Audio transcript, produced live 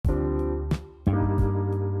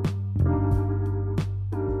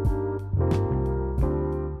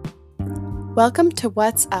Welcome to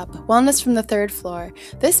What's Up, Wellness from the Third Floor.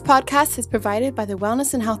 This podcast is provided by the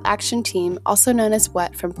Wellness and Health Action Team, also known as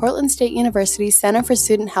WHAT, from Portland State University Center for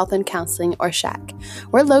Student Health and Counseling, or SHAC.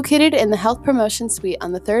 We're located in the Health Promotion Suite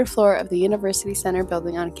on the third floor of the University Center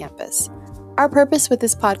building on campus. Our purpose with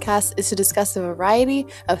this podcast is to discuss a variety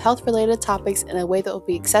of health-related topics in a way that will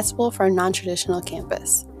be accessible for a non-traditional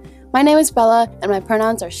campus. My name is Bella, and my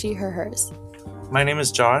pronouns are she, her, hers. My name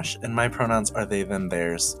is Josh, and my pronouns are they, them,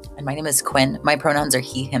 theirs. And my name is Quinn. My pronouns are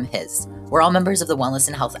he, him, his. We're all members of the Wellness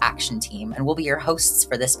and Health Action Team, and we'll be your hosts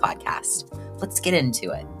for this podcast. Let's get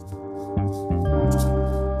into it.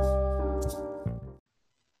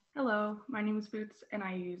 Hello, my name is Boots, and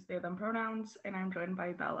I use they, them pronouns, and I'm joined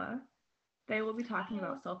by Bella. Today we'll be talking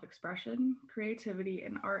about self-expression, creativity,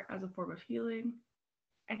 and art as a form of healing.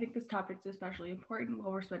 I think this topic is especially important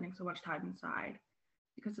while we're spending so much time inside,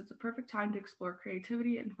 because it's a perfect time to explore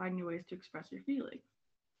creativity and find new ways to express your feelings.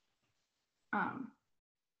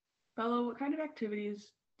 Bella, what kind of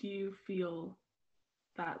activities do you feel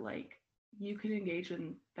that you can engage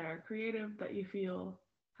in that are creative, that you feel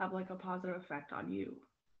have a positive effect on you?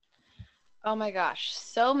 Oh my gosh,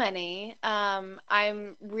 so many.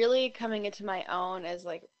 I'm really coming into my own as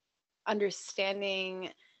understanding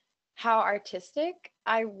how artistic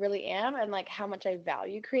I really am and how much I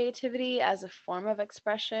value creativity as a form of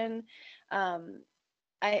expression.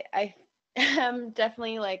 I am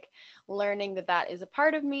definitely learning that is a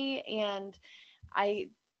part of me, and I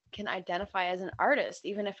can identify as an artist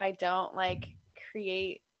even if I don't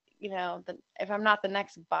create, if I'm not the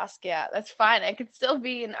next Basquiat, that's fine. I could still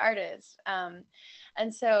be an artist. And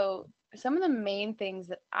so some of the main things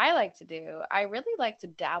that I like to do, I really like to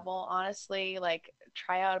dabble, honestly,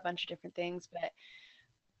 try out a bunch of different things, but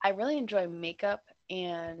I really enjoy makeup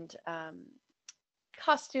and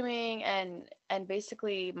costuming and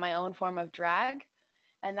basically my own form of drag.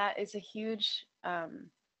 And that is a huge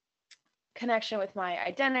connection with my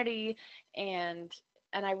identity, and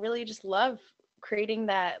I really just love creating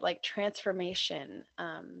that transformation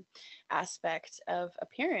aspect of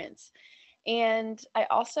appearance. And I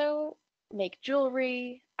also make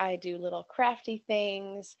jewelry. I do little crafty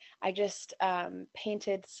things. I just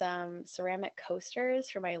painted some ceramic coasters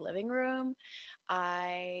for my living room.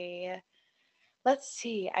 Let's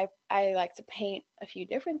see, I like to paint a few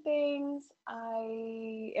different things.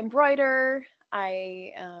 I embroider.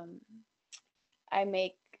 I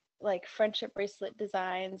make friendship bracelet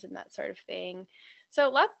designs and that sort of thing. So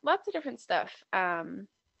lots of different stuff.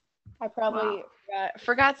 I probably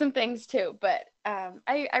forgot some things too, but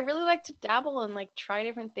I really like to dabble and try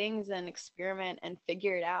different things and experiment and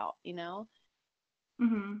figure it out,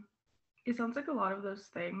 Mm-hmm. It sounds like a lot of those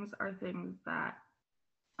things are things that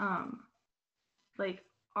are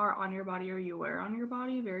on your body or you wear on your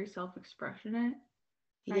body, very self-expressionate.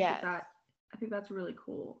 Yeah. I think that's really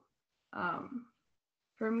cool.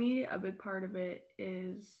 For me, a big part of it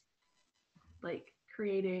is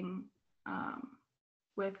creating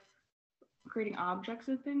creating objects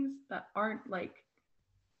and things that aren't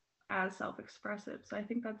as self-expressive. So I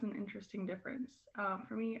think that's an interesting difference.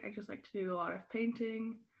 For me, I just like to do a lot of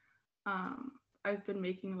painting. I've been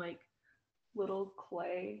making little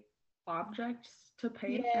clay objects to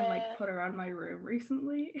paint and put around my room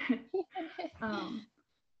recently.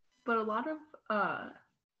 But a lot of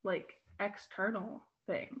external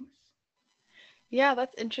things. Yeah,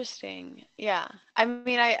 that's interesting. Yeah. I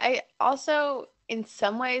mean, I also, in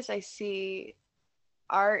some ways, I see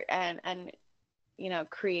art and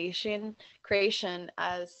creation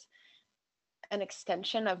as an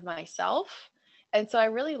extension of myself. And so I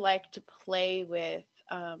really like to play with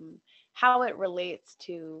how it relates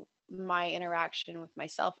to my interaction with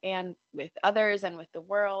myself and with others and with the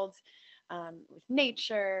world, with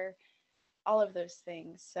nature, all of those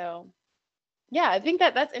things. So yeah, I think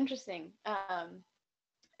that's interesting.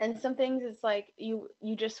 And some things it's you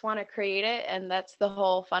just want to create it, and that's the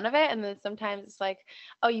whole fun of it. And then sometimes it's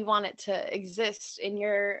oh, you want it to exist in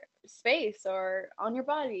your space or on your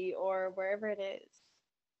body or wherever it is.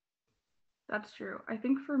 That's true. I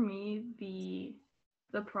think for me, the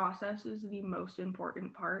process is the most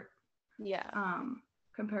important part. Yeah.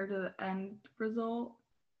 Compared to the end result.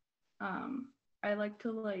 I like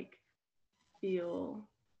to feel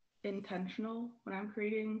intentional when I'm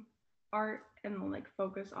creating art and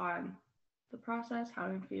focus on the process, how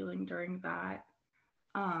I'm feeling during that.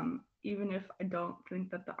 Even if I don't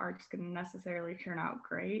think that the art's gonna necessarily turn out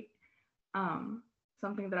great.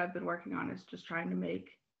 Something that I've been working on is just trying to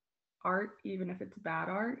make art, even if it's bad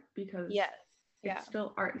art, because it's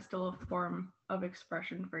still art, it's still a form of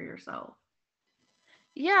expression for yourself.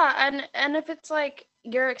 Yeah, and if it's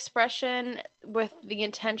your expression with the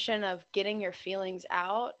intention of getting your feelings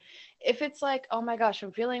out. If it's like, oh my gosh,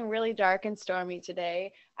 I'm feeling really dark and stormy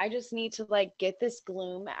today, I just need to like get this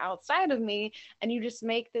gloom outside of me, and you just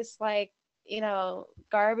make this like,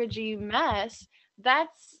 garbagey mess,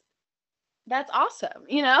 that's awesome,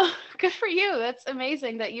 good for you. That's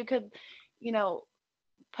amazing that you could, you know,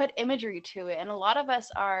 put imagery to it. And a lot of us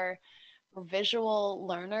are visual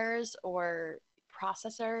learners or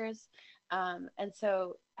processors. And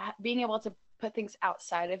so being able to put things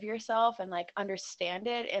outside of yourself and like understand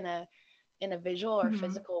it in a visual or Mhm.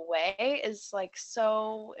 physical way is like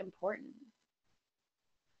so important.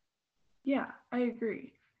 Yeah, I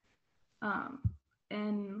agree.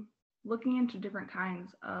 And looking into different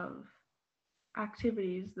kinds of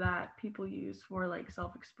activities that people use for like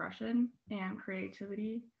self-expression and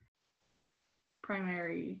creativity,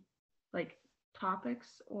 primary like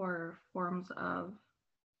topics or forms of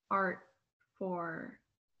art for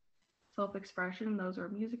self-expression, those are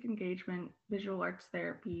music engagement, visual arts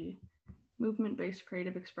therapy, movement-based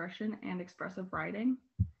creative expression, and expressive writing.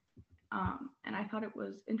 And I thought it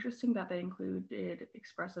was interesting that they included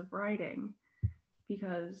expressive writing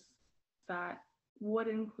because that would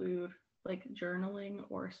include like journaling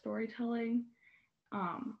or storytelling.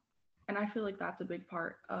 Um, and I feel like that's a big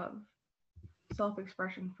part of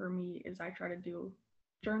self-expression for me is I try to do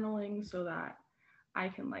journaling so that I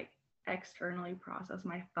can like externally process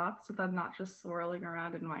my thoughts so that I'm not just swirling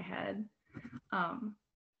around in my head. Um,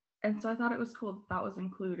 and so I thought it was cool that was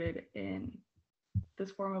included in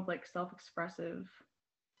this form of like self-expressive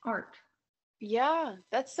art. Yeah,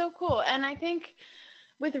 that's so cool. And I think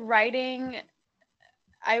with writing,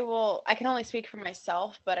 I can only speak for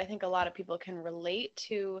myself, but I think a lot of people can relate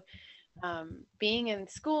to being in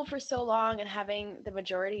school for so long and having the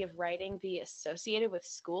majority of writing be associated with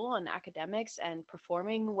school and academics and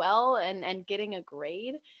performing well and getting a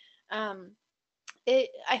grade. Um, it,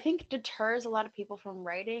 I think, deters a lot of people from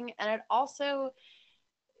writing, and it also,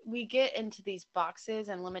 we get into these boxes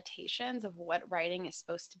and limitations of what writing is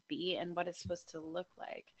supposed to be and what it's supposed to look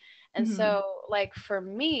like. And Mm-hmm. so, like, for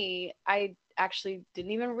me, I actually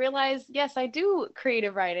didn't even realize, yes, I do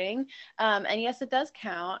creative writing. And yes, it does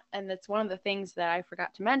count. And that's one of the things that I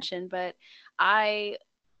forgot to mention. But I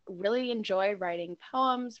really enjoy writing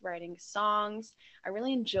poems, writing songs. I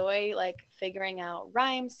really enjoy like figuring out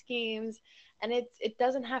rhyme schemes. And it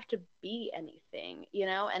doesn't have to be anything,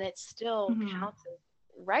 and it still Mm-hmm. counts as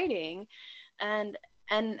writing. And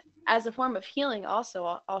and as a form of healing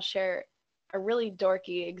also, I'll share a really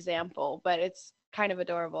dorky example, but it's kind of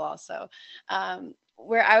adorable also.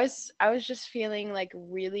 Where I was just feeling like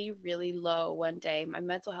really really low one day. My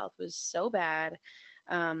mental health was so bad,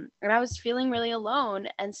 and I was feeling really alone.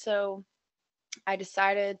 And so I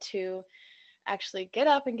decided to actually get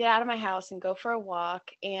up and get out of my house and go for a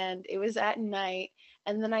walk, and it was at night.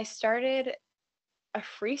 And then I started a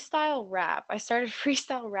freestyle rap. I started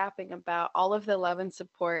freestyle rapping about all of the love and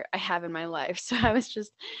support I have in my life. So I was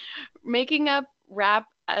just making up rap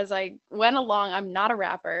as I went along. I'm not a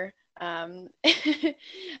rapper.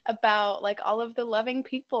 About like all of the loving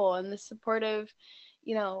people and the supportive,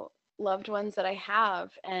 you know, loved ones that I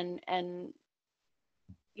have, and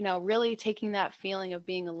really taking that feeling of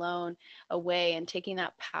being alone away and taking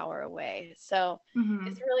that power away. So Mm-hmm.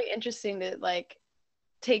 it's really interesting to like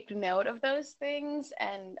take note of those things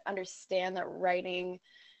and understand that writing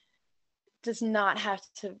does not have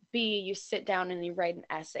to be you sit down and you write an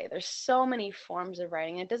essay. There's so many forms of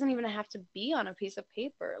writing. It doesn't even have to be on a piece of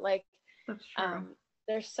paper. Like, That's true.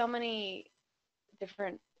 there's so many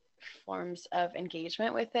different forms of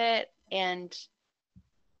engagement with it. And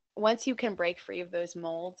once you can break free of those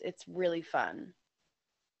molds, it's really fun.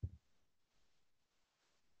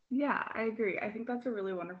 Yeah, I agree. I think that's a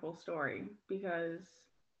really wonderful story because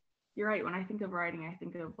you're right. When I think of writing, I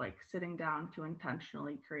think of like sitting down to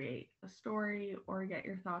intentionally create a story or get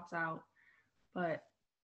your thoughts out. But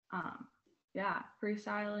um, yeah,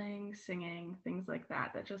 freestyling, singing, things like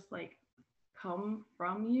that, that just like come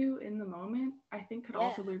from you in the moment, I think could Yeah.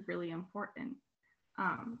 also be really important.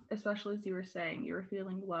 Especially as you were saying, you were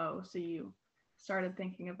feeling low, so you started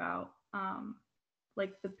thinking about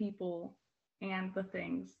like the people and the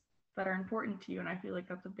things that are important to you. And I feel like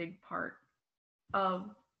that's a big part of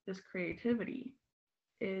this creativity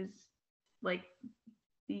is like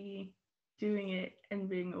the doing it and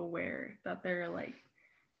being aware that there are like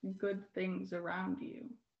good things around you.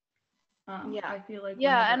 Yeah. I feel like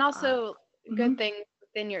Yeah. And whenever also Mhm. good things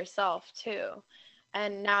within yourself too.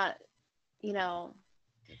 And not, you know,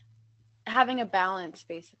 having a balance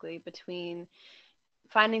basically between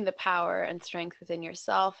finding the power and strength within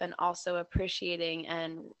yourself and also appreciating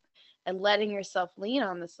and letting yourself lean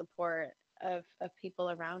on the support of people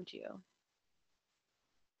around you.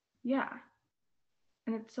 Yeah.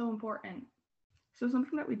 And it's so important. So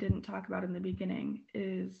something that we didn't talk about in the beginning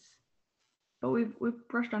is, but we've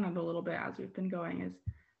brushed on it a little bit as we've been going, is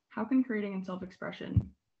how can creating and self-expression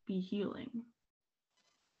be healing?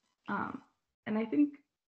 And I think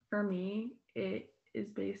for me, it is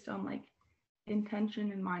based on like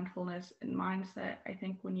intention and mindfulness and mindset. I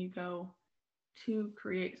think when you go to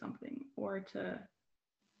create something or to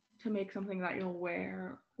make something that you'll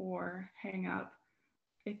wear or hang up,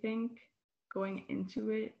 I think going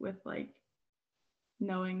into it with like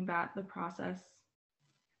knowing that the process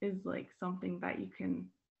is like something that you can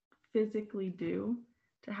physically do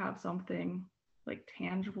to have something like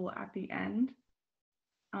tangible at the end,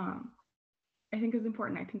 I think is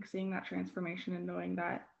important. I think seeing that transformation and knowing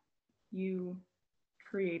that you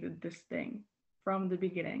created this thing from the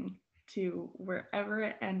beginning to wherever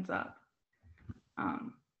it ends up,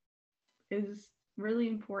 is really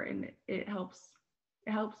important. It helps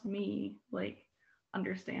me like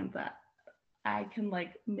understand that I can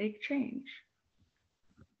like make change.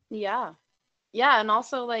 Yeah. Yeah. And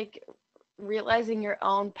also like realizing your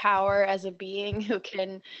own power as a being who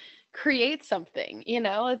can create something,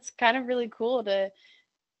 it's kind of really cool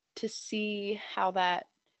to see how that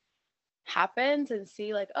happens and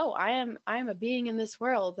see like, oh, I am a being in this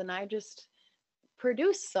world and I just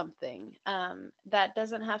produce something that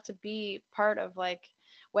doesn't have to be part of like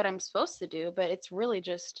what I'm supposed to do, but it's really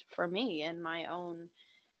just for me and my own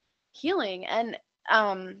healing. And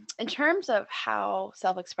in terms of how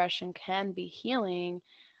self-expression can be healing,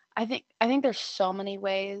 I think there's so many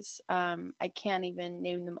ways. I can't even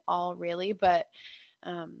name them all really, but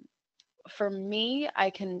for me,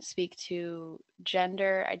 I can speak to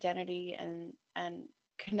gender identity and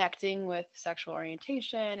connecting with sexual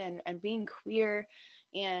orientation and being queer.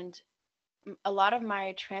 And a lot of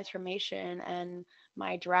my transformation and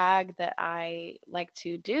my drag that I like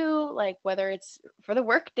to do, like whether it's for the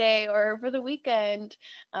workday or for the weekend,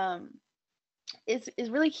 is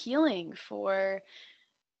really healing for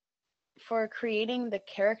creating the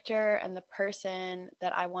character and the person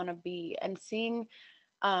that I want to be, and seeing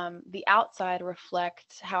the outside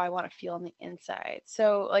reflect how I want to feel on the inside.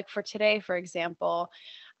 So like for today, for example,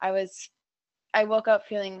 I woke up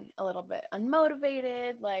feeling a little bit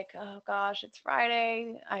unmotivated, like, oh gosh, it's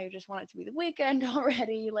Friday. I just want it to be the weekend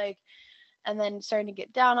already. Like, and then starting to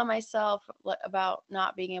get down on myself about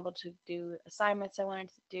not being able to do assignments I wanted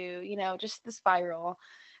to do, just the spiral.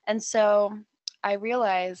 And so I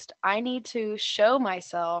realized I need to show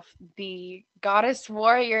myself the goddess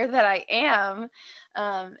warrior that I am.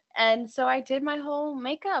 And so I did my whole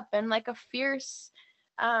makeup and like a fierce,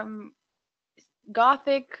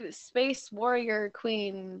 gothic space warrior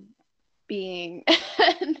queen being.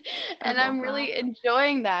 and I'm really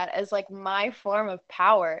enjoying that as like my form of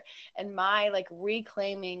power and my like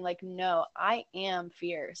reclaiming, like, no, I am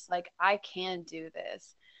fierce, like I can do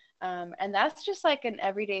this. And that's just like an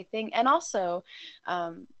everyday thing. And also,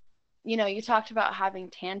 you talked about having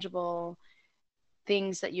tangible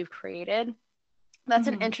things that you've created. That's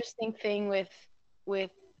an interesting thing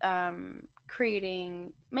with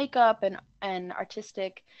creating makeup and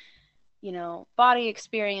artistic, body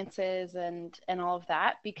experiences and all of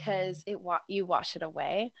that, because you wash it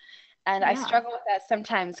away. And I struggle with that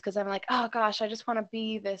sometimes because I'm like, oh gosh, I just want to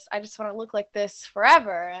be this. I just want to look like this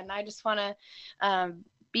forever. And I just want to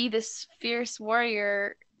be this fierce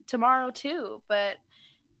warrior tomorrow too. But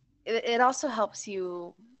it also helps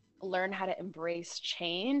you learn how to embrace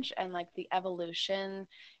change and like the evolution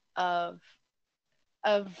of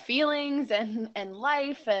feelings and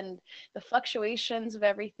life and the fluctuations of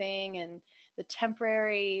everything and the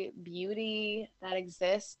temporary beauty that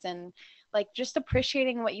exists, and like just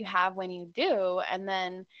appreciating what you have when you do, and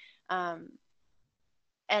then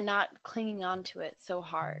and not clinging on to it so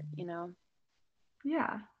hard.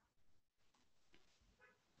 Yeah.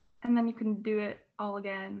 And then you can do it all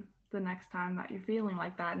again the next time that you're feeling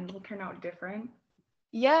like that, and it'll turn out different.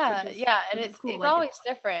 Yeah, and it's cool. It's like always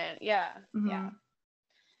different. Yeah.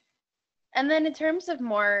 And then in terms of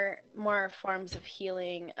more forms of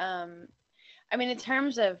healing, I mean, in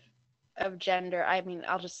terms of gender, I mean,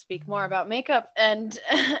 I'll just speak more about makeup and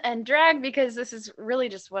and drag because this is really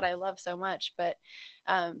just what I love so much. But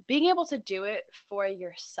being able to do it for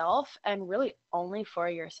yourself, and really only for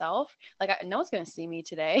yourself, like no one's gonna see me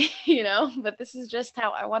today, but this is just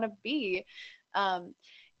how I want to be.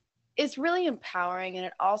 It's really empowering, and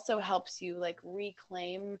it also helps you like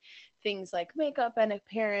reclaim things like makeup and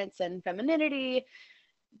appearance and femininity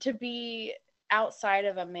to be outside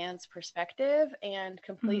of a man's perspective and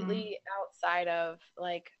completely outside of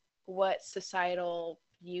like what societal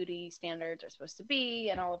beauty standards are supposed to be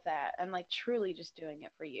and all of that, and like truly just doing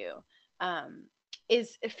it for you,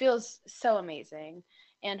 it feels so amazing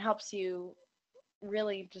and helps you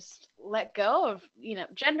really just let go of, you know,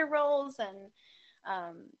 gender roles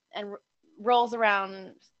and roles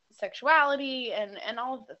around sexuality and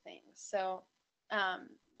all of the things. So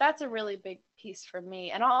that's a really big piece for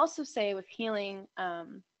me. And I'll also say with healing,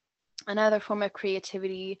 another form of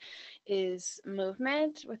creativity is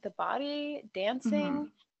movement with the body, dancing,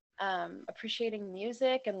 appreciating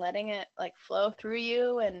music and letting it like flow through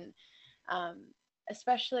you. And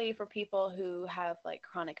especially for people who have like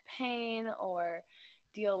chronic pain or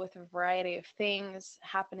deal with a variety of things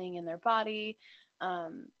happening in their body,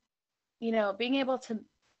 you know, being able to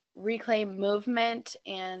reclaim movement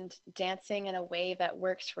and dancing in a way that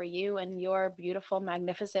works for you and your beautiful,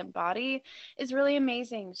 magnificent body is really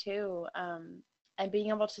amazing too. And being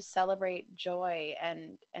able to celebrate joy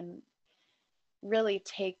and really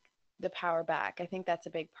take the power back. I think that's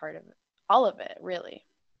a big part of all of it, really.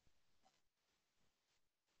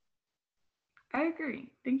 I agree.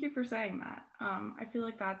 Thank you for saying that. I feel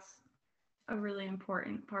like that's a really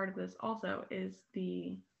important part of this also is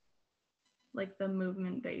the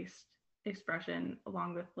movement based expression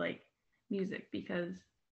along with like music, because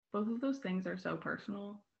both of those things are so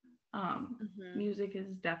personal. Music is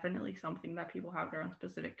definitely something that people have their own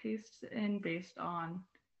specific tastes in based on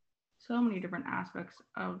so many different aspects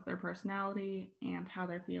of their personality and how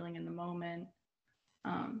they're feeling in the moment.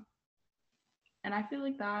 And I feel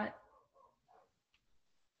like that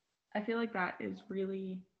is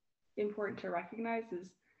really important to recognize is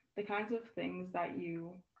the kinds of things that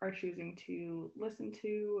you are choosing to listen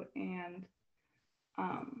to and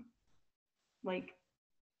like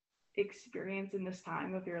experience in this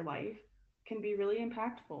time of your life can be really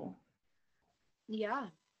impactful. Yeah.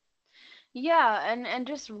 Yeah, and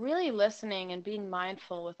just really listening and being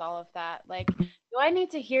mindful with all of that. Like, do I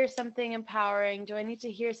need to hear something empowering? Do I need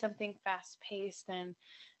to hear something fast-paced and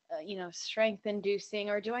you know, strength inducing,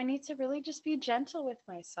 or do I need to really just be gentle with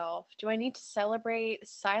myself? Do I need to celebrate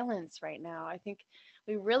silence right now? I think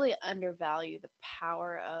we really undervalue the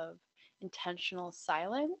power of intentional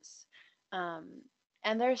silence. Um,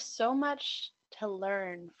 and there's so much to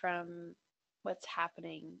learn from what's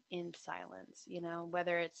happening in silence, you know,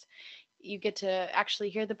 whether it's you get to actually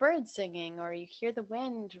hear the birds singing or you hear the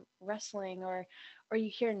wind rustling or you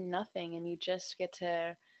hear nothing and you just get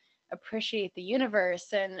to appreciate the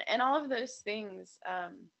universe and all of those things.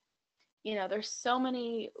 You know, there's so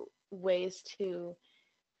many ways to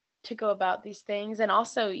go about these things. And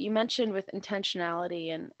also you mentioned with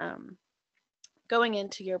intentionality and going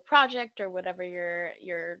into your project or whatever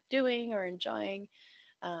you're doing or enjoying,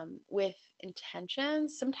 with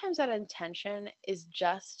intentions. Sometimes that intention is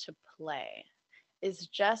just to play, is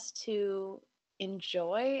just to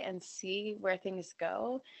enjoy and see where things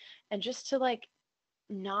go, and just to like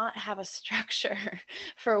not have a structure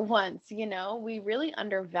for once. You know, we really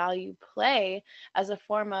undervalue play as a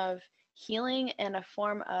form of healing and a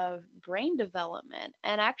form of brain development.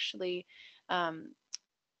 And actually, um,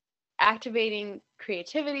 activating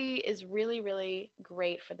creativity is really, really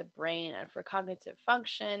great for the brain and for cognitive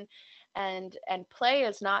function. And play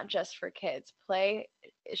is not just for kids. Play,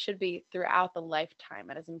 it should be throughout the lifetime.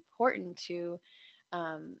 It is important to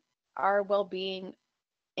um, our well-being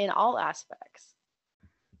in all aspects.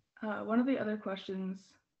 One of the other questions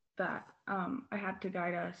that I had to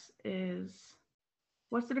guide us is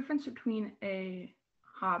what's the difference between a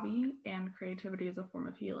hobby and creativity as a form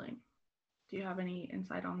of healing? Do you have any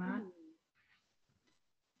insight on that?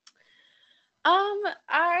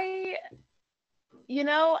 I, you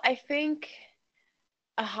know, I think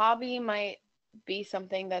a hobby might be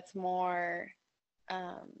something that's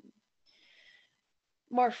um,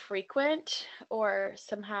 more frequent or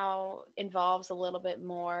somehow involves a little bit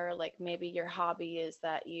more. Like maybe your hobby is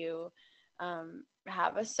that you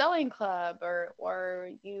have a sewing club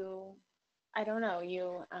or you, I don't know,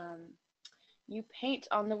 you paint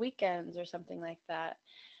on the weekends or something like that.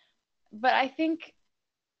 But I think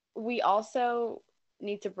we also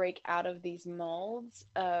need to break out of these molds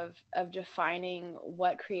of defining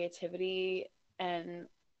what creativity and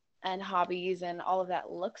hobbies and all of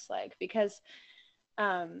that looks like, because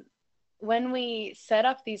um, when we set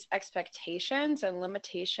up these expectations and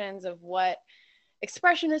limitations of what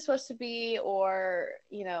expression is supposed to be, or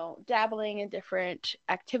you know, dabbling in different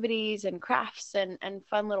activities and crafts and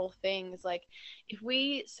fun little things, like if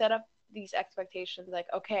we set up these expectations like,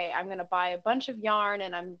 okay, I'm going to buy a bunch of yarn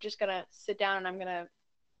and I'm just going to sit down and I'm going to,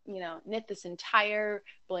 you know, knit this entire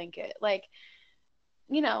blanket, like,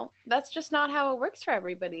 you know, that's just not how it works for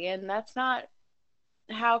everybody, and that's not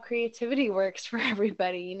how creativity works for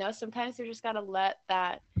everybody. You know, sometimes you just got to let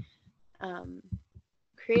that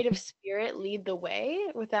creative spirit lead the way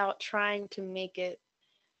without trying to make it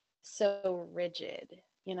so rigid,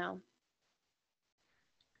 you know?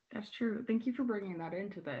 That's true. Thank you for bringing that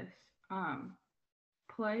into this.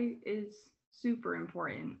 Play is super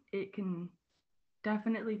important. It can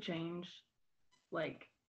definitely change like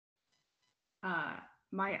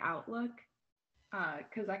my outlook,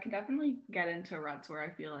 because I can definitely get into ruts where I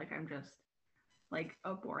feel like I'm just like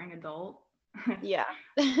a boring adult. Yeah.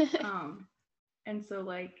 And so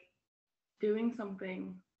like doing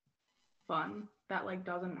something fun that like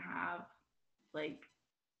doesn't have like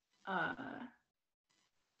uh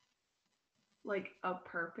like a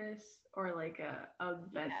purpose or like a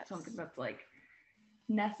event, Yes. something that's like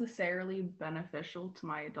necessarily beneficial to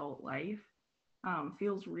my adult life,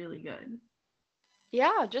 feels really good.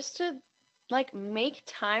 Yeah, just to like make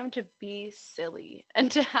time to be silly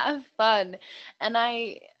and to have fun. And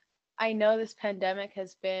I know this pandemic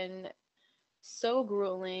has been so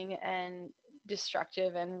grueling and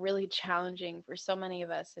destructive and really challenging for so many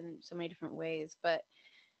of us in so many different ways, but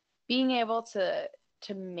being able to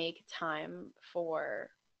make time for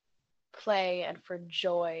play and for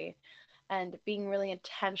joy and being really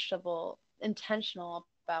intentional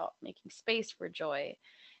about making space for joy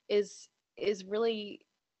is really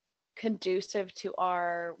conducive to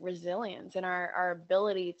our resilience and our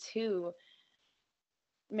ability to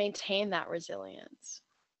maintain that resilience.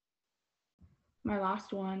 My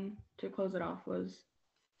last one to close it off was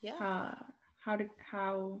Yeah. how to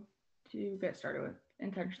get started with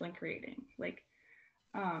intentionally creating. Like,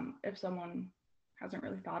 if someone hasn't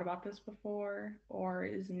really thought about this before or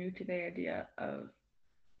is new to the idea of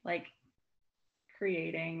like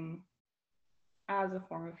creating as a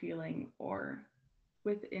form of healing or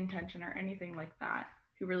with intention or anything like that,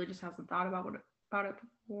 who really just hasn't thought about it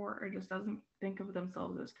before or just doesn't think of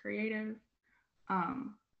themselves as creative,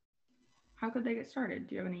 um, how could they get started?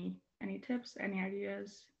 Do you have any tips, any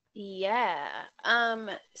ideas? Yeah.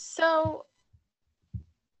 So,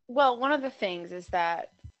 well, one of the things is that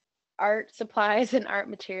art supplies and art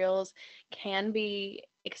materials can be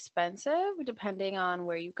expensive depending on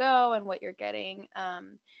where you go and what you're getting.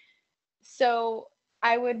 So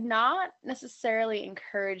I would not necessarily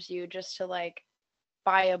encourage you just to like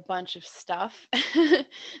buy a bunch of stuff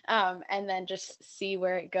and then just see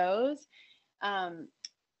where it goes. Um,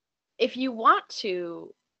 if you want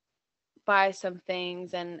to buy some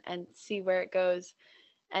things and see where it goes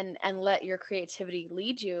and let your creativity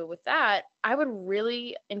lead you with that, I would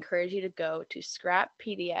really encourage you to go to Scrap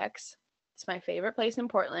PDX. It's my favorite place in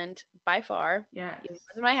Portland by far. Yes, Even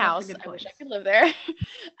more than my such a house. good I wish I place. could live there.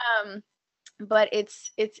 But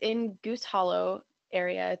it's in Goose Hollow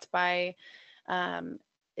area. Um,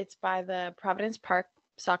 it's by the Providence Park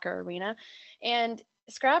soccer arena, and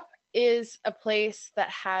Scrap is a place that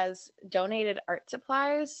has donated art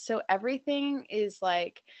supplies. So everything is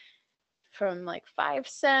like from like 5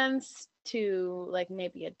 cents to like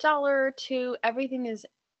maybe $1 or two. Everything is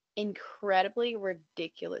incredibly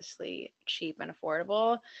ridiculously cheap and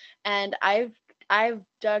affordable. And I've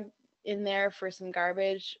dug in there for some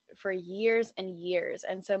garbage for years and years.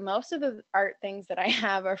 And so most of the art things that I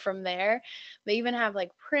have are from there. They even have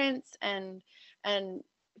like prints and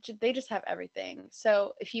they just have everything.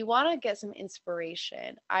 So if you want to get some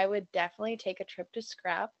inspiration, I would definitely take a trip to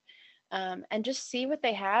Scrap and just see what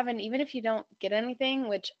they have. And even if you don't get anything,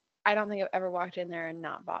 which I don't think I've ever walked in there and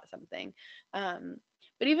not bought something, um,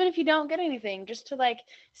 but even if you don't get anything, just to like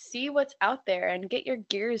see what's out there and get your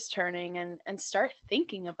gears turning and start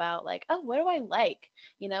thinking about like, oh, what do I like?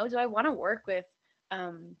 You know, do I want to work with?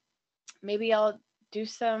 Um, Maybe I'll do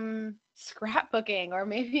some scrapbooking, or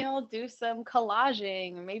maybe I'll do some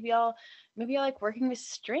collaging, or maybe I like working with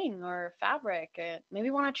string or fabric.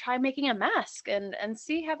 Maybe want to try making a mask and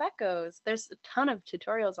see how that goes. There's a ton of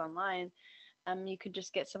tutorials online. You could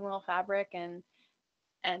just get some little fabric and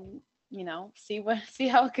see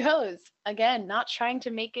how it goes. Again, not trying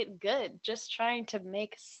to make it good, just trying to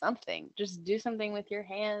make something. Just do something with your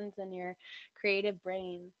hands and your creative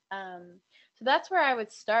brain. So that's where I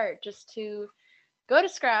would start, just to go to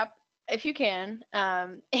Scrap if you can,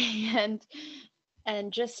 and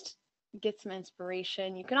just get some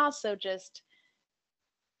inspiration. You can also just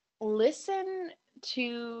listen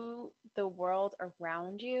to the world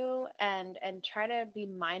around you and try to be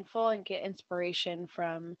mindful and get inspiration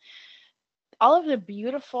from all of the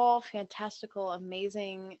beautiful, fantastical,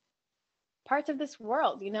 amazing parts of this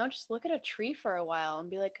world. Just look at a tree for a while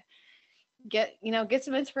and be like, get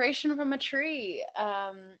some inspiration from a tree.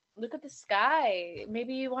 Look at the sky.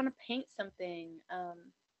 Maybe you want to paint something.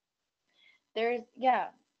 there's yeah,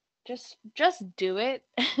 just do it.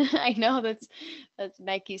 I know that's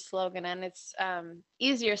Nike's slogan, and it's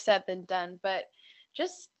easier said than done, but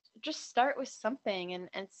just just start with something and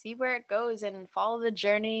see where it goes and follow the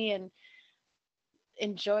journey and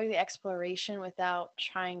enjoy the exploration without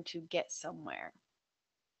trying to get somewhere.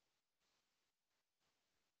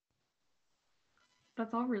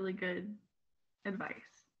 That's all really good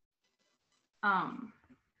advice. Um,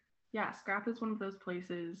 yeah, Scrap is one of those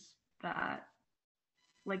places that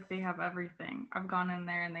like they have everything. I've gone in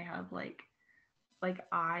there and they have like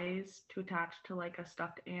eyes to attach to like a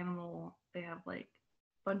stuffed animal. They have like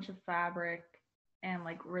a bunch of fabric and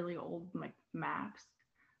like really old like maps.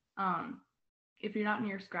 Um, if you're not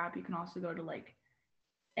near Scrap, you can also go to like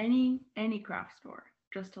any craft store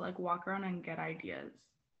just to like walk around and get ideas.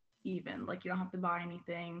 Even like you don't have to buy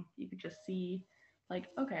anything. You could just see like,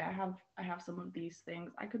 okay, I have some of these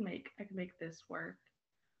things. I could make this work.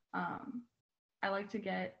 Um, I like to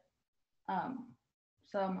get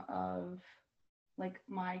some of like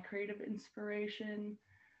my creative inspiration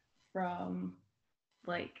from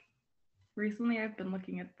like recently I've been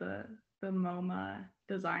looking at the MoMA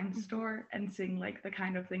design store and seeing like the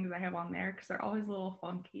kind of things I have on there because they're always a little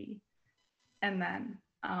funky. And then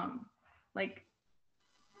like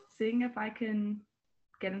seeing if I can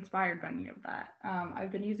get inspired by any of that.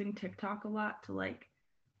 I've been using TikTok a lot to like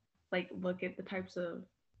look at the types of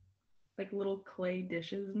like little clay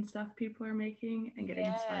dishes and stuff people are making and getting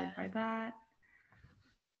inspired by that.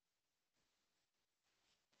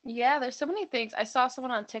 Yeah, there's so many things. I saw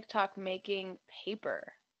someone on TikTok making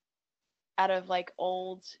paper out of like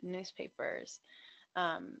old newspapers.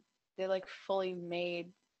 They like fully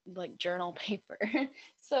made like journal paper.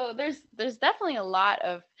 So there's definitely a lot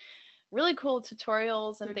of really cool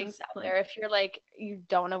tutorials and They're things just out like there. If you're like you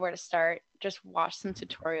don't know where to start, just watch some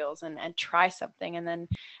tutorials and try something and then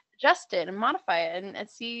adjust it and modify it and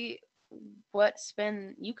see what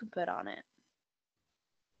spin you can put on it.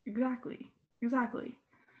 exactly.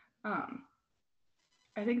 Um,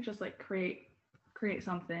 I think just like create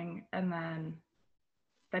something and then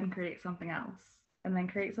create something else and then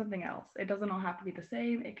create something else. It doesn't all have to be the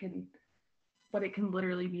same. But it can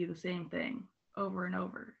literally be the same thing over and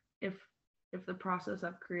over. If the process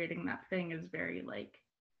of creating that thing is very like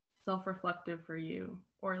self-reflective for you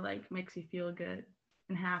or like makes you feel good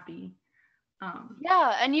and happy.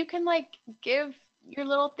 Yeah, and you can like give your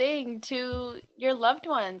little thing to your loved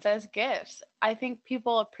ones as gifts. I think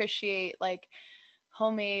people appreciate like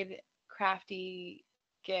homemade crafty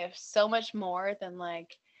gifts so much more than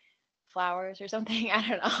like flowers or something. I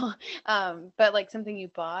don't know. But like something you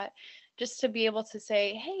bought just to be able to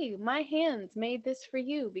say, "Hey, my hands made this for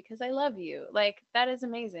you because I love you." Like that is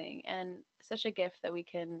amazing and such a gift that we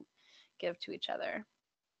can give to each other.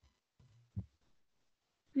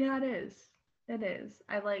 Yeah, it is. It is.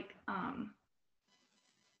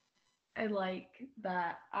 I like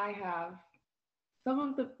that I have some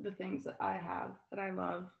of the things that I have that I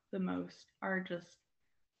love the most are just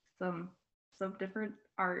some some different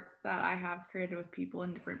art that I have created with people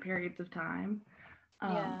in different periods of time.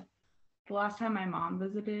 Yeah. Um, the last time my mom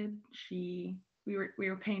visited, we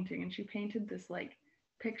were painting and she painted this like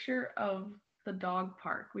picture of the dog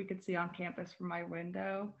park we could see on campus from my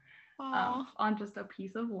window Aw. on just a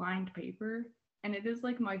piece of lined paper, and it is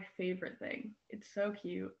like my favorite thing. It's so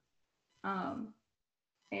cute. Um,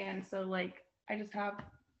 and so like I just have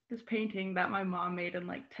this painting that my mom made in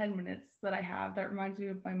like 10 minutes that I have that reminds me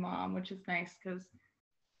of my mom, which is nice because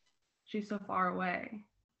she's so far away.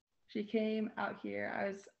 She came out here. I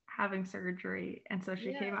was having surgery, and so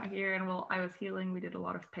she came Yeah. out here, and while I was healing, we did a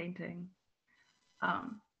lot of painting.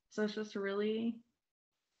 So it's just a really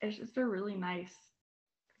nice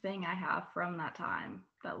thing I have from that time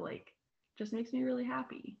that like just makes me really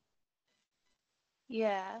happy.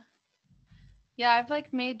 Yeah. Yeah, I've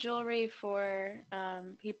like made jewelry for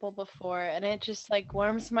people before and it just like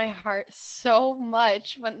warms my heart so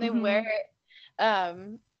much when they wear Mm-hmm.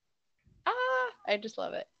 it. I just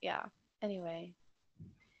love it. Yeah. Anyway,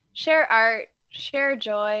 share art, share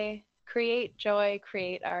joy, create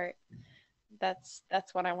art. That's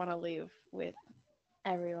what I want to leave with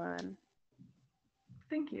everyone.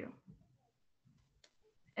 Thank you,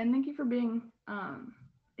 and thank you for being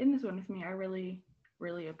in this one with me. I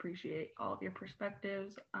really appreciate all of your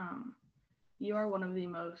perspectives. You are one of the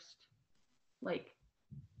most like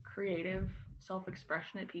creative,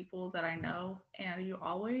 self-expressionate people that I know, and you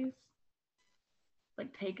always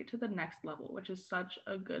like take it to the next level, which is such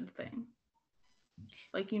a good thing.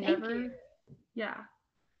 Like you Thank you. never, yeah,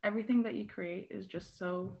 everything that you create is just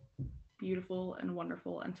so beautiful and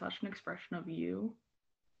wonderful and such an expression of you.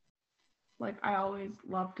 like I always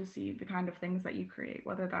love to see the kind of things that you create,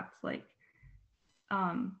 whether that's like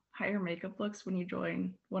how your makeup looks when you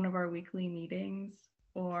join one of our weekly meetings,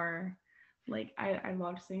 or like I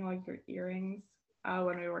love seeing like your earrings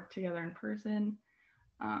when we work together in person.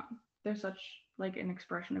 They're such like an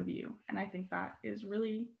expression of you, and I think that is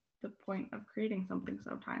really the point of creating something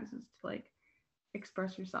sometimes, is to like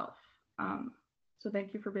express yourself. So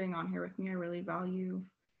thank you for being on here with me. I really value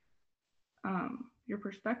your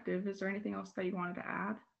perspective. Is there anything else that you wanted to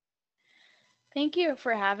add? Thank you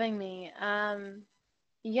for having me.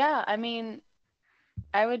 Yeah, I mean,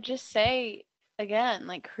 I would just say again,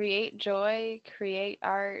 like, create joy, create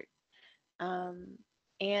art,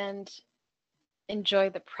 and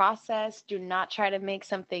enjoy the process. Do not try to make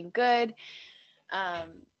something good.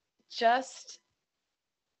 Just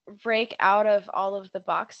break out of all of the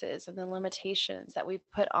boxes and the limitations that we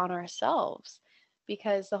put on ourselves,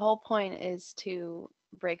 because the whole point is to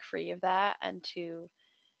break free of that and to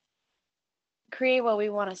create what we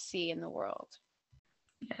want to see in the world.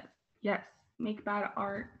 Yes. Make bad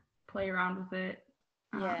art, play around with it.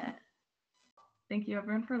 Yeah. Thank you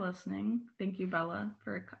everyone for listening. Thank you, Bella,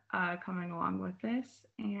 for coming along with this,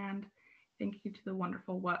 and thank you to the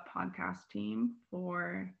wonderful What podcast team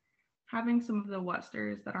for having some of the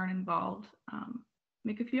Whatsters that aren't involved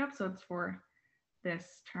make a few episodes for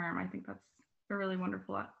this term. I think that's a really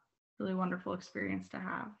wonderful experience to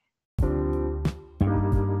have.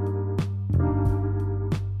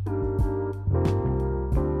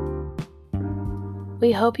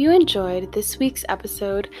 We hope you enjoyed this week's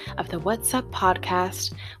episode of the What's Up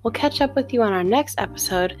podcast. We'll catch up with you on our next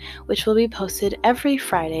episode, which will be posted every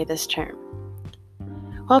Friday this term.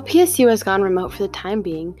 While PSU has gone remote for the time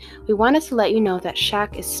being, we wanted to let you know that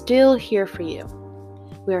SHAC is still here for you.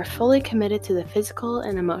 We are fully committed to the physical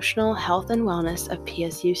and emotional health and wellness of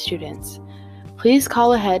PSU students. Please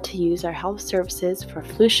call ahead to use our health services for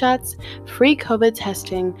flu shots, free COVID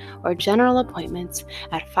testing, or general appointments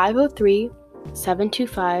at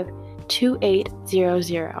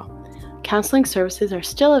 503-725-2800. Counseling services are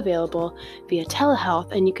still available via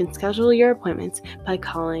telehealth, and you can schedule your appointments by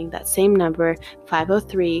calling that same number,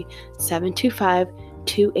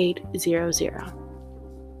 503-725-2800.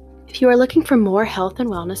 If you are looking for more health and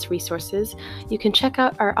wellness resources, you can check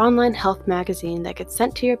out our online health magazine that gets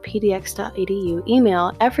sent to your pdx.edu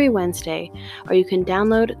email every Wednesday, or you can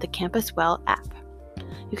download the Campus Well app.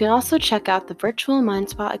 You can also check out the virtual Mind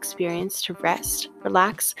Spa experience to rest,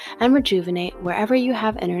 relax, and rejuvenate wherever you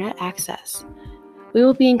have internet access. We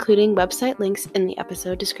will be including website links in the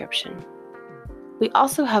episode description. We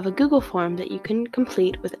also have a Google form that you can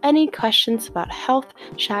complete with any questions about health,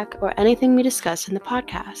 SHAC, or anything we discussed in the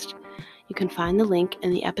podcast. You can find the link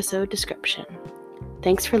in the episode description.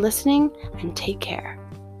 Thanks for listening, and take care.